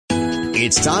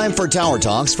It's time for Tower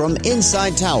Talks from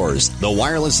Inside Towers, the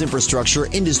wireless infrastructure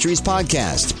industries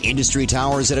podcast. Industry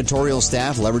Towers editorial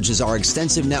staff leverages our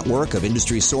extensive network of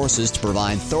industry sources to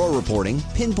provide thorough reporting,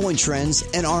 pinpoint trends,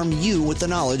 and arm you with the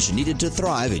knowledge needed to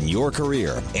thrive in your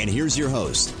career. And here's your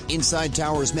host, Inside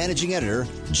Towers managing editor,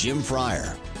 Jim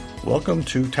Fryer. Welcome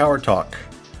to Tower Talk.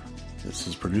 This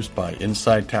is produced by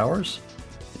Inside Towers,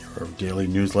 your daily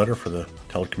newsletter for the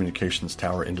telecommunications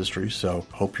tower industry, so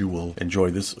hope you will enjoy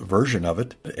this version of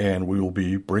it. And we will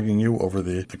be bringing you over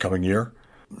the coming year,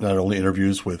 not only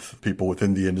interviews with people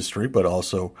within the industry, but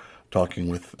also talking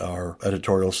with our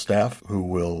editorial staff who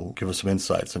will give us some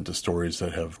insights into stories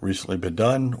that have recently been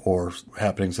done or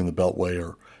happenings in the Beltway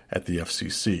or at the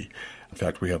FCC. In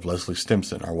fact, we have Leslie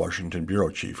Stimson, our Washington bureau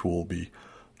chief, who will be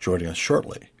joining us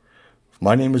shortly.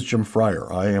 My name is Jim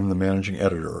Fryer. I am the managing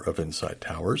editor of Inside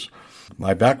Towers.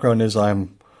 My background is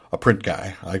I'm a print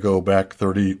guy. I go back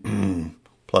 30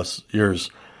 plus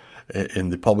years in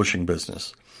the publishing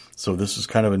business. So this is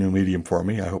kind of a new medium for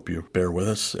me. I hope you bear with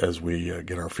us as we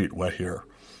get our feet wet here.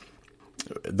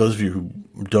 Those of you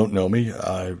who don't know me,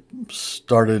 I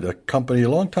started a company a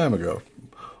long time ago.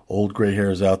 Old gray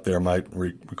hairs out there might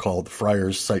recall the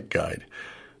Fryer's Site Guide,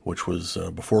 which was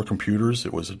before computers.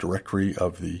 It was a directory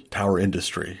of the tower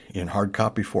industry in hard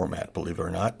copy format, believe it or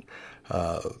not.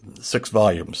 6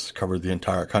 volumes, covered the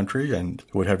entire country, and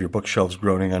would have your bookshelves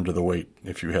groaning under the weight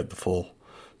if you had the full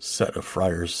set of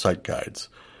Fryer's Site Guides.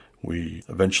 We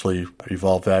eventually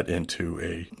evolved that into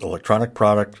an electronic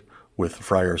product with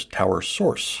Fryer's Tower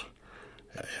Source,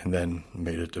 and then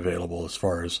made it available as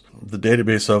far as the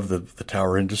database of the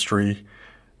tower industry,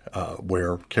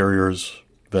 where carriers,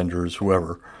 vendors,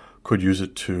 whoever, could use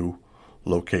it to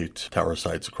locate tower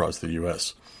sites across the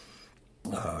U.S.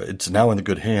 It's now in the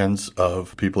good hands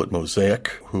of people at Mosaic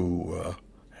who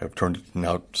have turned it,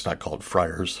 now it's not called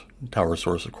Fryer's Tower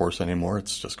Source, of course, anymore.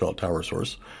 It's just called Tower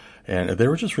Source. And they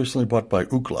were just recently bought by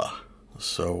Ookla.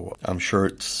 So I'm sure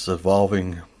it's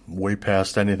evolving way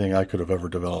past anything I could have ever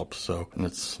developed. So and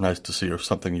it's nice to see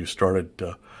something you started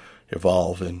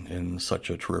evolve in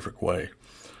such a terrific way.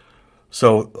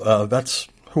 So that's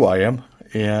who I am.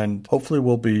 And hopefully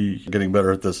we'll be getting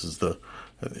better at this as the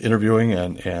interviewing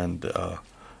and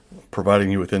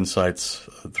providing you with insights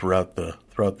throughout the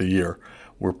year.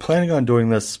 We're planning on doing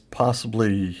this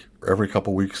possibly every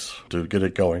couple weeks to get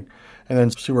it going, and then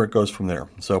see where it goes from there.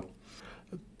 So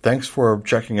thanks for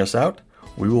checking us out.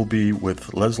 We will be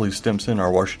with Leslie Stimson,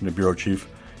 our Washington bureau chief.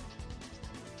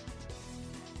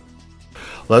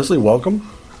 Leslie, welcome.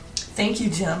 Thank you,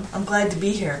 Jim. I'm glad to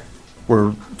be here.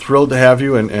 We're thrilled to have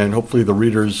you, and hopefully the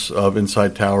readers of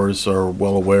Inside Towers are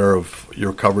well aware of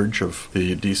your coverage of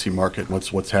the D.C. market,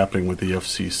 what's happening with the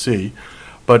FCC.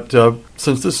 But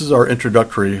since this is our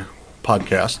introductory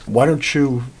podcast, why don't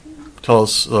you tell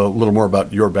us a little more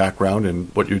about your background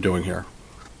and what you're doing here?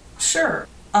 Sure.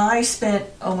 I spent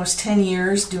almost 10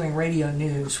 years doing radio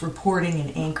news, reporting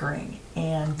and anchoring,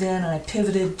 and then I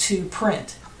pivoted to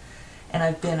print. And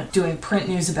I've been doing print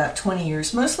news about 20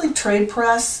 years, mostly trade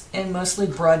press and mostly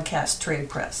broadcast trade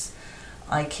press.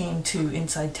 I came to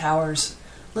Inside Towers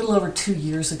a little over 2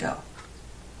 years ago.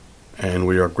 And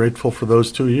we are grateful for those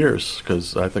 2 years,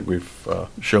 because I think we've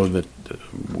shown that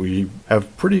we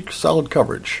have pretty solid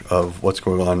coverage of what's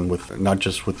going on with not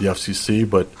just with the FCC,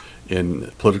 but in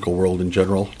the political world in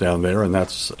general down there, and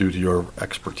that's due to your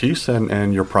expertise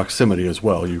and your proximity as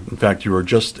well. In fact, you were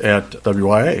just at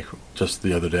WIA just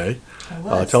the other day. I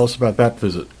was. Tell us about that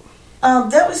visit.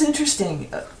 That was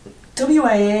interesting.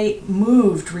 WIA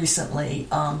moved recently.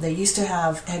 They used to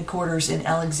have headquarters in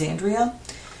Alexandria,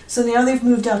 so now they've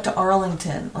moved out to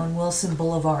Arlington on Wilson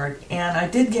Boulevard, and I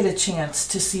did get a chance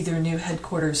to see their new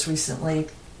headquarters recently.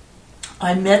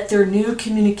 I met their new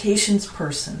communications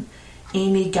person,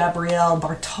 Amy Gabrielle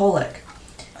Bartolik.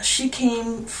 She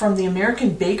came from the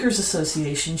American Bakers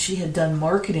Association. She had done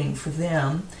marketing for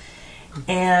them.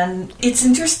 And it's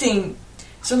interesting,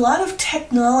 there's a lot of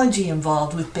technology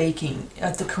involved with baking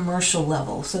at the commercial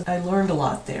level, so I learned a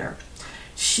lot there.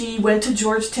 She went to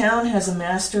Georgetown, has a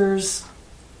master's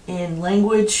in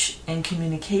language and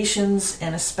communications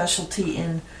and a specialty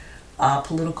in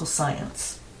political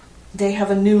science. They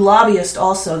have a new lobbyist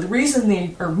also. The reason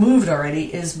they are moved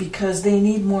already is because they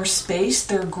need more space.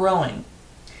 They're growing.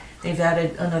 They've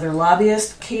added another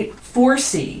lobbyist, Kate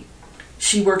Forsey.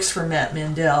 She works for Matt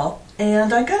Mandel.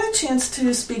 And I got a chance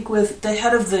to speak with the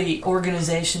head of the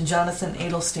organization, Jonathan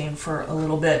Adelstein, for a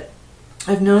little bit.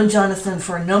 I've known Jonathan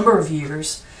for a number of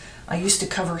years. I used to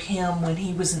cover him when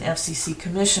he was an FCC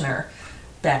commissioner.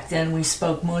 Back then we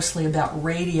spoke mostly about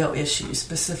radio issues,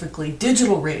 specifically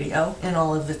digital radio in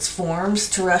all of its forms,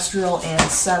 terrestrial and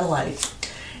satellite.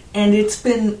 and it's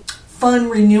been fun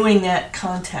renewing that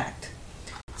contact.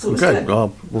 So it was good.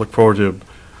 Well, look forward to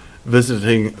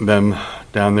visiting them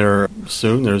down there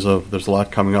soon. There's a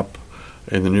lot coming up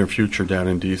in the near future down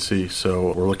in D.C.,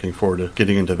 so we're looking forward to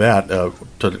getting into that. To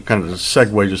kind of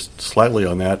segue just slightly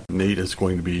on that, Nate is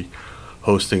going to be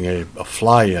hosting a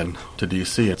fly-in to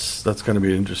D.C. That's going to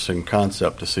be an interesting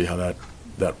concept to see how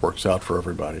that works out for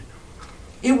everybody.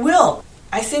 It will.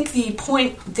 I think the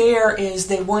point there is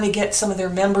they want to get some of their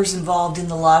members involved in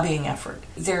the lobbying effort.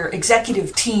 Their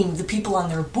executive team, the people on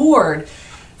their board,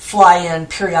 fly in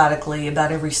periodically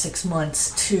about every 6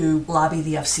 months to lobby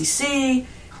the FCC,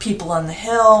 people on the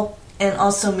Hill, and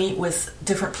also meet with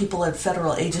different people at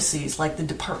federal agencies like the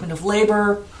Department of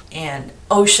Labor and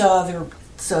OSHA.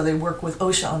 So they work with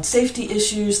OSHA on safety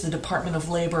issues, the Department of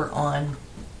Labor on,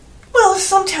 well,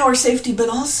 some tower safety, but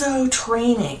also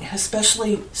training,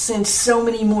 especially since so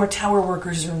many more tower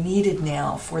workers are needed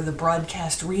now for the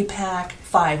broadcast repack,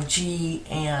 5G,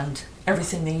 and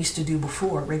everything they used to do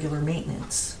before, regular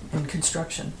maintenance and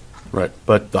construction. Right,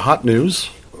 but the hot news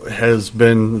has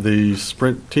been the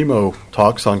Sprint T-Mo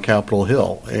talks on Capitol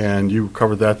Hill, and you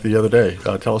covered that the other day.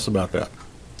 Tell us about that.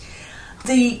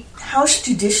 The House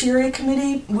Judiciary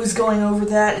Committee was going over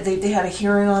that. They had a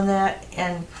hearing on that,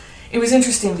 and it was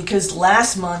interesting because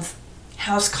last month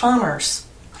House Commerce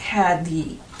had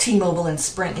the T-Mobile and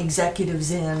Sprint executives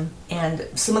in, and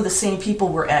some of the same people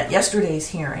were at yesterday's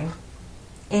hearing.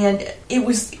 And it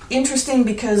was interesting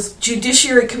because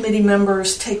Judiciary Committee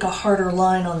members take a harder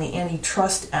line on the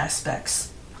antitrust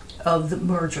aspects of the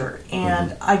merger.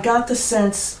 And I got the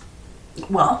sense,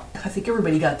 well, I think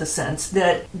everybody got the sense,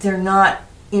 that they're not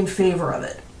in favor of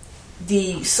it.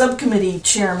 The subcommittee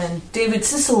chairman, David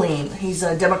Cicilline, he's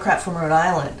a Democrat from Rhode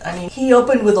Island. I mean, he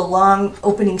opened with a long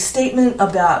opening statement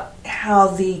about how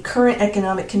the current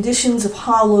economic conditions have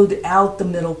hollowed out the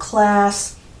middle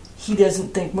class. He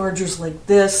doesn't think mergers like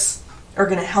this are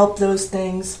going to help those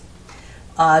things.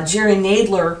 Jerry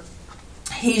Nadler,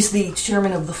 he's the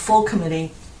chairman of the full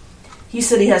committee. He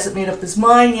said he hasn't made up his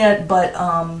mind yet, but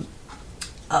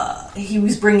he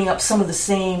was bringing up some of the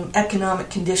same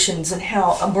economic conditions and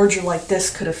how a merger like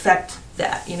this could affect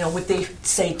that. You know, what they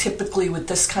say typically with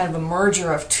this kind of a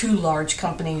merger of two large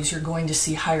companies, you're going to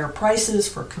see higher prices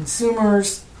for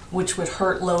consumers, which would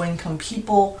hurt low-income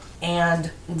people, and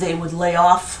they would lay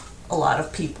off a lot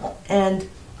of people. And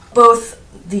both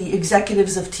the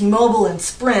executives of T-Mobile and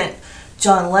Sprint,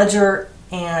 John Legere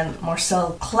and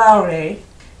Marcel Claure,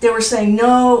 they were saying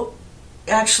no,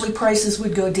 actually prices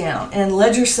would go down. And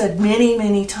Legere said many,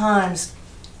 many times,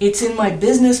 it's in my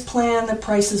business plan that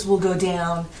prices will go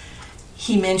down.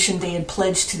 He mentioned they had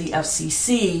pledged to the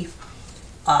FCC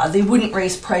they wouldn't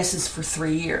raise prices for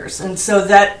 3 years. And so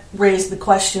that raised the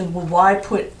question, well, why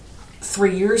put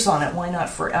 3 years on it? Why not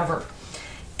forever?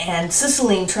 And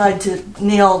Cicilline tried to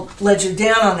nail Legere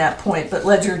down on that point, but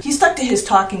Legere, he stuck to his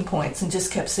talking points and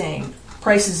just kept saying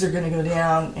prices are going to go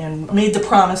down and made the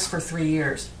promise for 3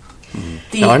 years.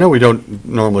 Mm-hmm. Now, I know we don't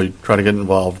normally try to get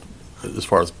involved as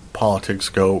far as politics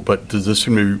go, but does this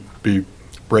seem to be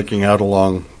breaking out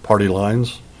along party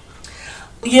lines?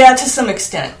 Yeah, to some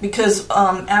extent, because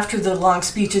after the long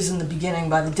speeches in the beginning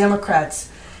by the Democrats,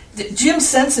 Jim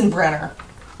Sensenbrenner,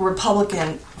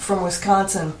 Republican from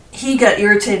Wisconsin, he got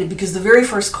irritated because the very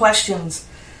first questions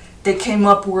that came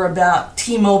up were about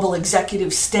T-Mobile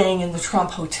executives staying in the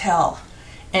Trump Hotel.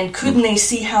 And couldn't they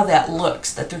see how that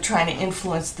looks, that they're trying to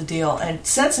influence the deal? And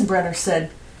Sensenbrenner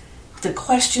said the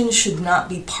questions should not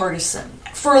be partisan.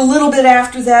 For a little bit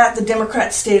after that, the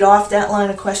Democrats stayed off that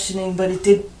line of questioning, but it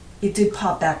did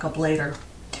pop back up later.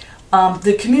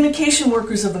 The Communication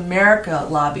Workers of America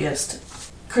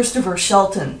lobbyist, Christopher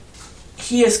Shelton,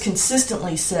 he has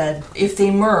consistently said if they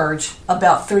merge,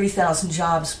 about 30,000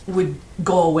 jobs would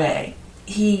go away.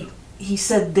 He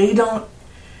said they don't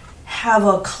have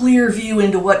a clear view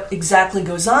into what exactly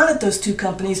goes on at those two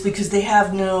companies because they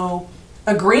have no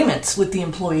agreements with the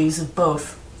employees of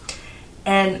both.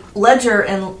 And Legere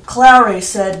and Claure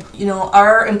said, you know,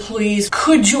 our employees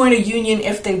could join a union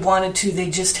if they wanted to, they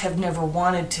just have never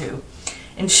wanted to.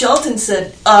 And Shelton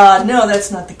said, no,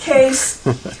 that's not the case.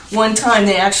 One time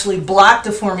they actually blocked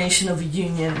the formation of a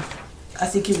union. I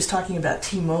think he was talking about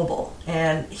T-Mobile.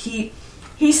 And he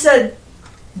said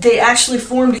they actually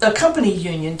formed a company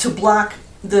union to block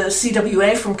the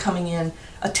CWA from coming in,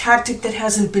 a tactic that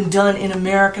hasn't been done in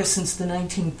America since the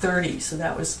 1930s. So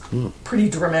that was pretty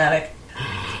dramatic.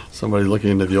 Somebody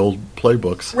looking into the old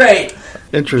playbooks. Right.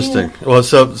 Interesting. Yeah. Well,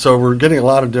 so we're getting a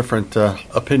lot of different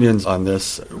opinions on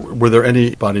this. Were there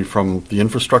anybody from the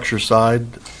infrastructure side?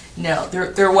 No,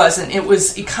 there wasn't. It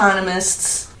was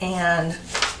economists and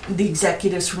the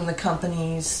executives from the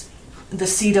companies, the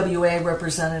CWA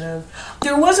representative.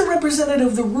 There was a representative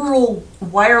of the Rural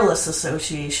Wireless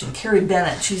Association, Carrie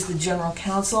Bennett. She's the general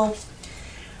counsel.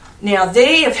 Now,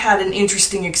 they have had an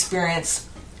interesting experience.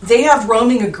 They have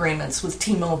roaming agreements with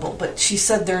T-Mobile, but she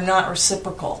said they're not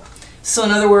reciprocal. So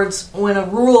in other words, when a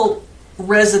rural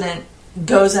resident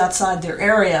goes outside their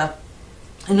area,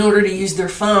 in order to use their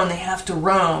phone, they have to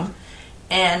roam,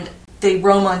 and they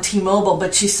roam on T-Mobile.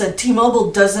 But she said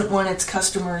T-Mobile doesn't want its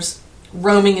customers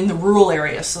roaming in the rural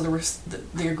area, so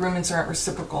the agreements aren't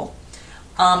reciprocal.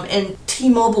 And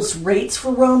T-Mobile's rates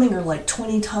for roaming are like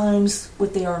 20 times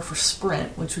what they are for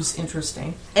Sprint, which was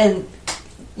interesting. And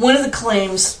one of the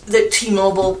claims that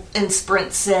T-Mobile and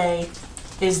Sprint say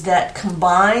is that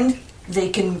combined, they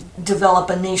can develop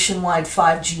a nationwide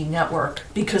 5G network,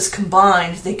 because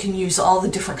combined, they can use all the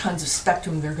different kinds of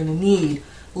spectrum they're going to need,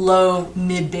 low,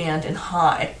 mid-band, and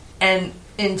high. And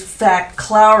in fact,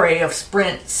 Clowry of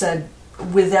Sprint said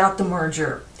without the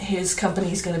merger, his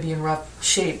company is going to be in rough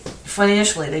shape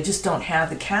financially. They just don't have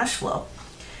the cash flow.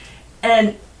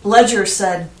 And Ledger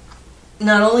said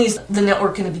not only is the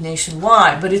network going to be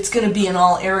nationwide, but it's going to be in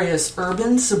all areas,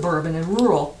 urban, suburban, and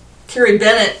rural. Carrie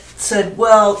Bennett said,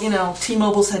 well,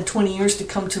 T-Mobile's had 20 years to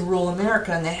come to rural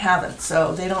America, and they haven't,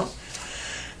 so they don't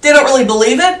really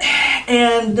believe it,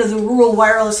 and the Rural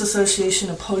Wireless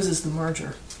Association opposes the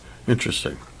merger.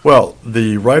 Interesting. Well,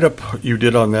 the write-up you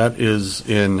did on that is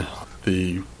in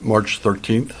the March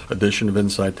 13th edition of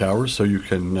Inside Towers, so you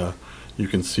can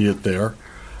see it there.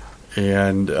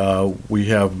 And we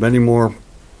have many more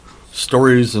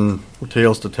stories and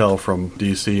tales to tell from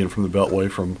D.C. and from the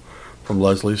Beltway from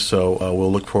Leslie, so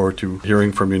we'll look forward to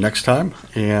hearing from you next time,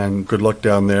 and good luck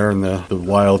down there in the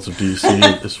wilds of D.C.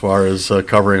 as far as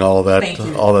covering all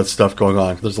that stuff going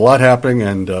on. There's a lot happening,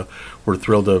 and we're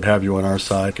thrilled to have you on our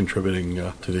side contributing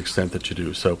to the extent that you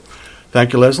do. So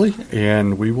thank you, Leslie,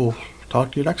 and we will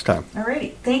talk to you next time. All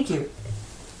righty. Thank you.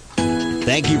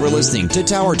 Thank you for listening to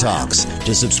Tower Talks.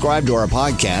 To subscribe to our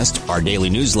podcast, our daily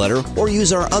newsletter, or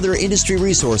use our other industry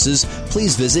resources,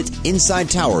 please visit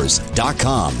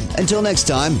InsideTowers.com. Until next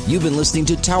time, you've been listening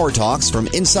to Tower Talks from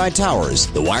Inside Towers,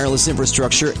 the wireless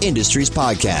infrastructure industries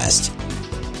podcast.